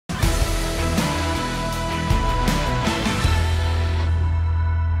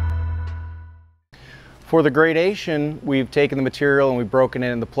For the gradation, we've taken the material and we've broken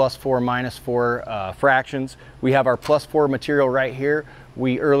it into +4, -4 fractions. We have our +4 material right here.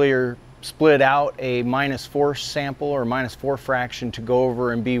 We earlier split out a -4 sample or -4 fraction to go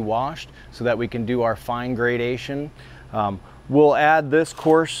over and be washed so that we can do our fine gradation. We'll add this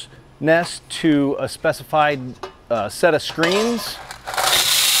coarse nest to a specified set of screens.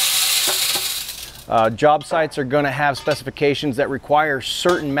 Job sites are going to have specifications that require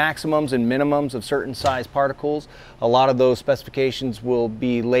certain maximums and minimums of certain size particles. A lot of those specifications will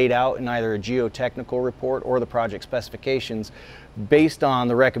be laid out in either a geotechnical report or the project specifications based on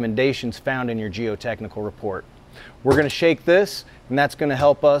the recommendations found in your geotechnical report. We're going to shake this, and that's going to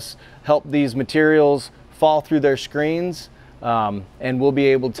help these materials fall through their screens, and we'll be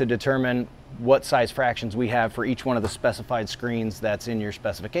able to determine what size fractions we have for each one of the specified screens that's in your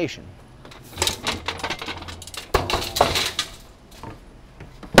specification.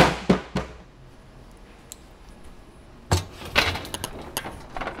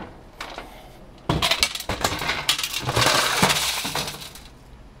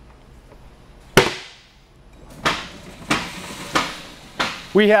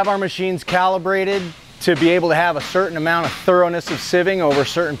 We have our machines calibrated to be able to have a certain amount of thoroughness of sieving over a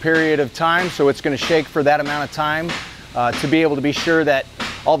certain period of time, so it's going to shake for that amount of time to be able to be sure that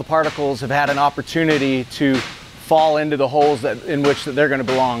all the particles have had an opportunity to fall into the holes in which they're going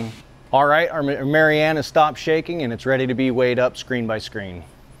to belong. All right, our Marianne has stopped shaking and it's ready to be weighed up screen by screen.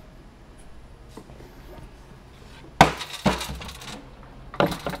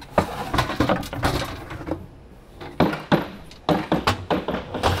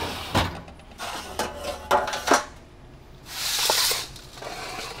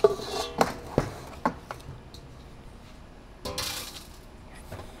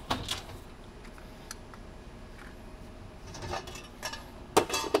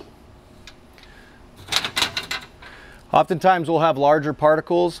 Oftentimes we'll have larger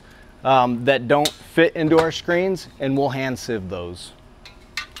particles that don't fit into our screens, and we'll hand sieve those.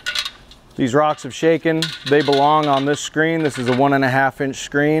 These rocks have shaken. They belong on this screen. This is a 1.5 inch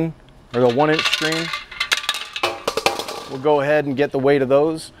screen, or the 1 inch screen. We'll go ahead and get the weight of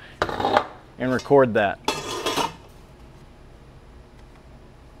those and record that.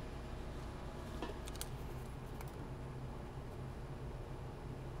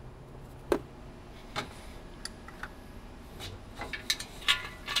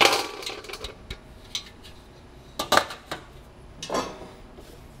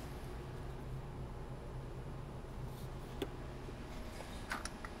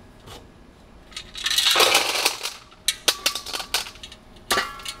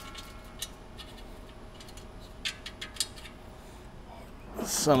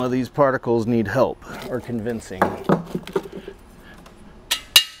 Some of these particles need help or convincing.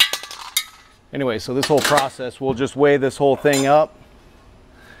 Anyway, so this whole process, we'll just weigh this whole thing up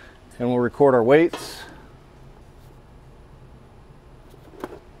and we'll record our weights.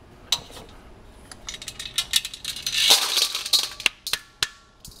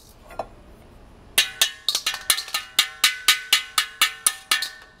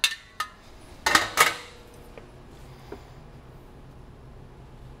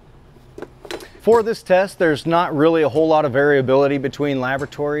 For this test, there's not really a whole lot of variability between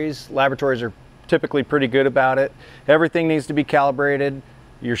laboratories. Laboratories are typically pretty good about it. Everything needs to be calibrated,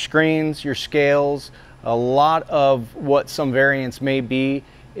 your screens, your scales. A lot of what some variance may be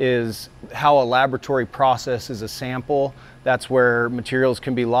is how a laboratory processes a sample. That's where materials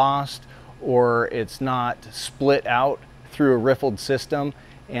can be lost or it's not split out through a riffled system,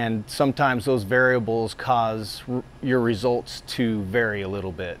 and sometimes those variables cause your results to vary a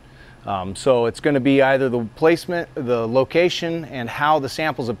little bit. So it's going to be either the placement, the location, and how the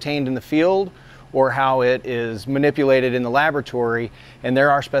sample is obtained in the field, or how it is manipulated in the laboratory. And there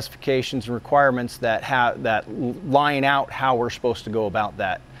are specifications and requirements that line out how we're supposed to go about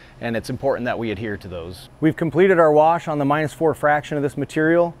that. And it's important that we adhere to those. We've completed our wash on the -4 fraction of this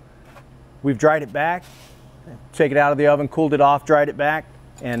material. We've dried it back, taken it out of the oven, cooled it off, dried it back,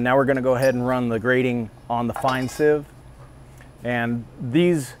 and now we're going to go ahead and run the grading on the fine sieve. And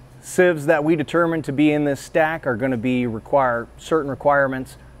these sieves that we determine to be in this stack are going to be certain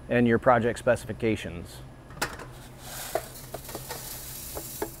requirements in your project specifications.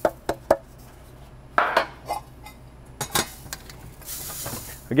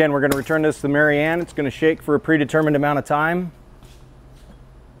 Again, we're going to return this to the Marianne. It's going to shake for a predetermined amount of time.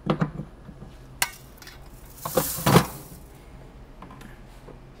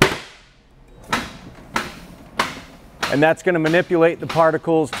 And that's going to manipulate the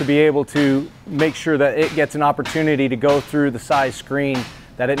particles to be able to make sure that it gets an opportunity to go through the size screen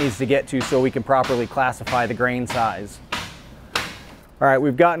that it needs to get to so we can properly classify the grain size. All right,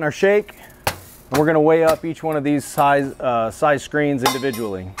 we've gotten our shake. And we're going to weigh up each one of these size screens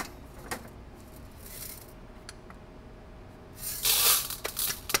individually.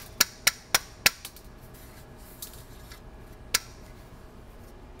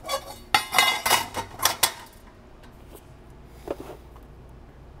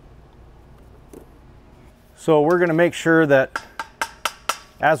 So we're going to make sure that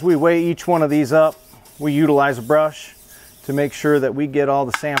as we weigh each one of these up, we utilize a brush to make sure that we get all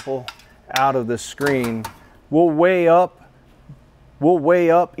the sample out of this screen. We'll weigh up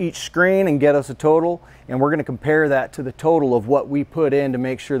each screen and get us a total, and we're going to compare that to the total of what we put in to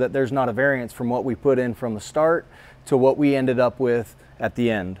make sure that there's not a variance from what we put in from the start to what we ended up with at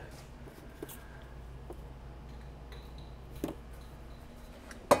the end.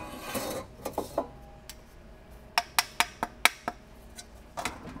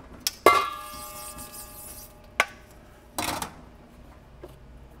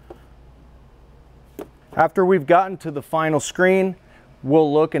 After we've gotten to the final screen,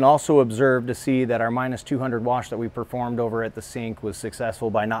 we'll look and also observe to see that our -200 wash that we performed over at the sink was successful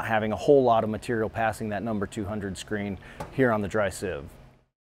by not having a whole lot of material passing that number 200 screen here on the dry sieve.